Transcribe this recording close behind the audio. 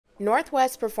North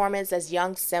West's performance as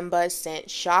young Simba sent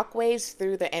shockwaves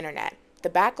through the internet. The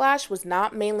backlash was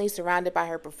not mainly surrounded by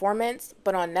her performance,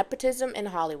 but on nepotism in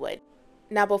Hollywood.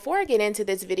 Now, before I get into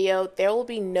this video, there will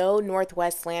be no North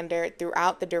West slander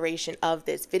throughout the duration of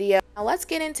this video. Now let's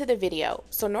get into the video.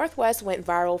 So North West went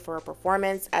viral for a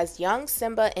performance as young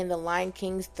Simba in The Lion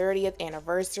King's 30th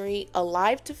anniversary, a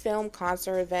live-to-film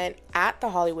concert event at the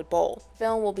Hollywood Bowl. The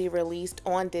film will be released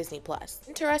on Disney+.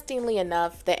 Interestingly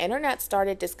enough, the internet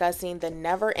started discussing the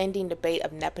never-ending debate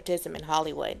of nepotism in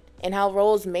Hollywood, and how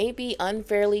roles may be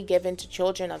unfairly given to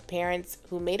children of parents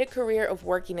who made a career of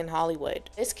working in Hollywood.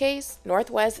 In this case, North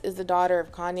West is the daughter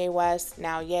of Kanye West,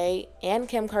 now Ye, and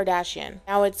Kim Kardashian.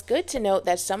 Now it's good to note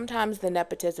that sometimes the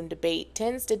nepotism debate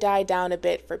tends to die down a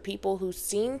bit for people who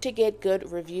seem to get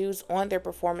good reviews on their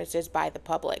performances by the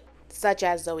public, such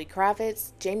as Zoe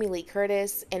Kravitz, Jamie Lee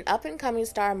Curtis, and up-and-coming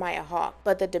star Maya Hawke.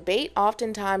 But the debate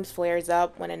oftentimes flares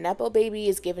up when a nepo baby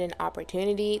is given an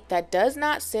opportunity that does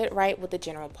not sit right with the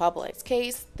general public. In this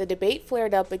case, the debate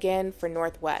flared up again for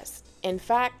North West. In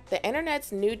fact, the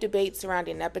internet's new debate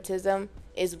surrounding nepotism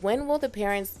is when will the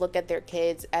parents look at their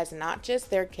kids as not just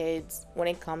their kids when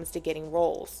it comes to getting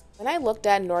roles. When I looked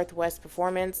at North West's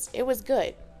performance, it was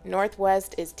good. North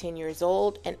West is 10 years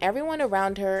old, and everyone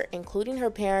around her, including her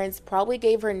parents, probably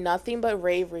gave her nothing but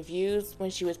rave reviews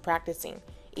when she was practicing.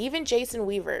 Even Jason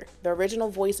Weaver, the original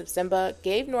voice of Simba,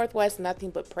 gave North West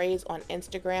nothing but praise on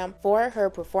Instagram for her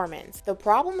performance. The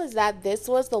problem is that this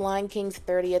was The Lion King's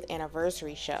 30th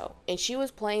anniversary show, and she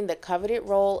was playing the coveted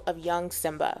role of young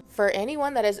Simba. For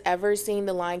anyone that has ever seen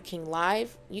The Lion King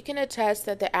live, you can attest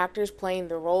that the actors playing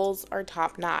the roles are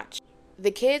top-notch. The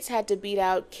kids had to beat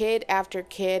out kid after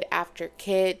kid after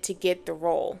kid to get the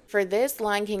role. For this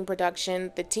Lion King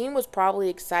production, the team was probably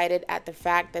excited at the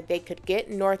fact that they could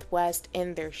get North West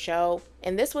in their show,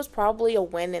 and this was probably a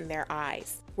win in their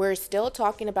eyes. We're still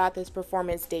talking about this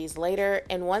performance days later,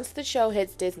 and once the show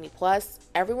hits Disney+,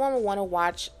 everyone will want to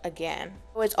watch again.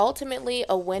 So it's ultimately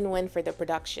a win-win for the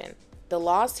production. The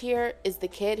loss here is the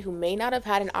kid who may not have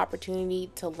had an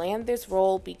opportunity to land this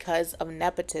role because of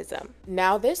nepotism.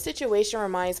 Now, this situation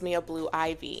reminds me of Blue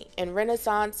Ivy. In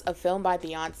Renaissance, a film by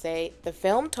Beyonce, the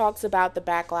film talks about the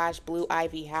backlash Blue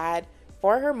Ivy had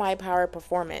for her My Power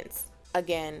performance.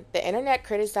 Again, the internet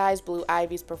criticized Blue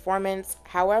Ivy's performance.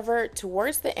 However,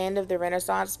 towards the end of the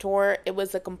Renaissance tour, it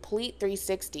was a complete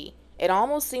 360. It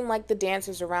almost seemed like the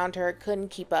dancers around her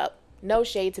couldn't keep up. No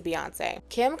shade to Beyonce.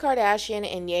 Kim Kardashian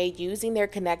and Ye using their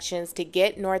connections to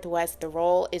get North West the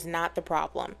role is not the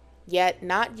problem. Yet,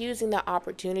 not using the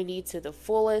opportunity to the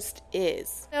fullest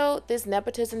is. So, this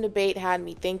nepotism debate had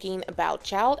me thinking about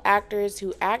child actors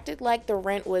who acted like the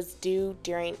rent was due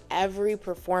during every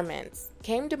performance.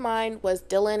 Came to mind was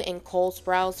Dylan and Cole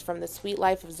Sprouse from The Sweet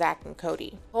Life of Zack and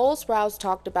Cody. Cole Sprouse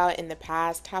talked about in the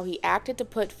past how he acted to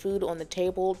put food on the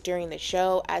table during the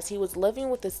show as he was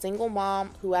living with a single mom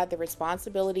who had the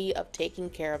responsibility of taking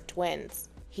care of twins.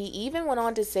 He even went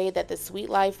on to say that The Sweet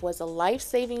Life was a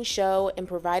life-saving show and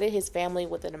provided his family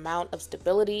with an amount of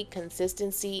stability,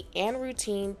 consistency, and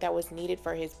routine that was needed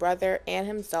for his brother and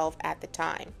himself at the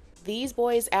time. These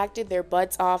boys acted their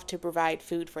butts off to provide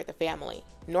food for the family.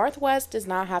 North West does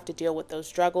not have to deal with those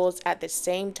struggles at the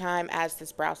same time as the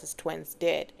Sprouse's twins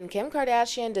did. And Kim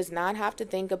Kardashian does not have to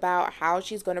think about how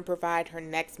she's going to provide her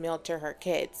next meal to her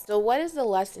kids. So what is the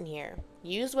lesson here?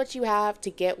 Use what you have to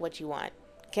get what you want.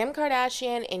 Kim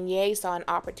Kardashian and Ye saw an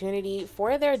opportunity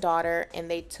for their daughter and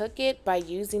they took it by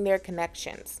using their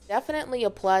connections. Definitely a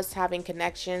plus having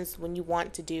connections when you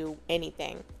want to do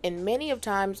anything. And many of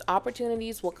times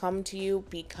opportunities will come to you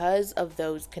because of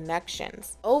those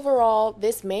connections. Overall,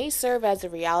 this may serve as a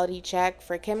reality check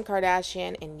for Kim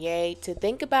Kardashian and Ye to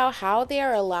think about how they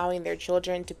are allowing their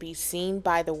children to be seen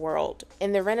by the world.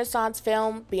 In the Renaissance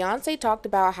film, Beyonce talked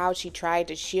about how she tried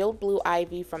to shield Blue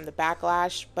Ivy from the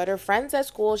backlash, but her friends at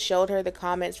school showed her the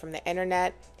comments from the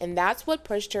internet, and that's what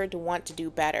pushed her to want to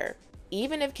do better.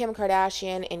 Even if Kim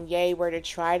Kardashian and Ye were to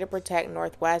try to protect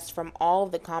North West from all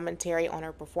of the commentary on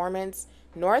her performance,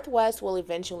 North West will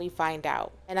eventually find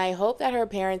out. And I hope that her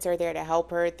parents are there to help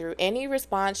her through any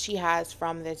response she has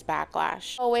from this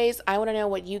backlash. Always, I want to know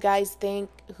what you guys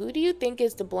think. Who do you think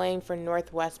is to blame for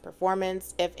North West's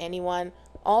performance, if anyone?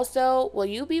 Also, will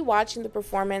you be watching the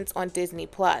performance on Disney+?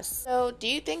 So, do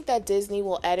you think that Disney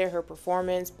will edit her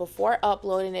performance before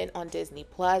uploading it on Disney+,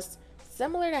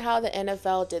 similar to how the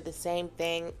NFL did the same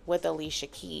thing with Alicia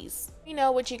Keys? Let me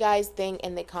know what you guys think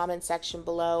in the comment section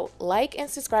below. Like and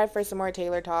subscribe for some more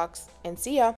Taylor Talks, and see ya!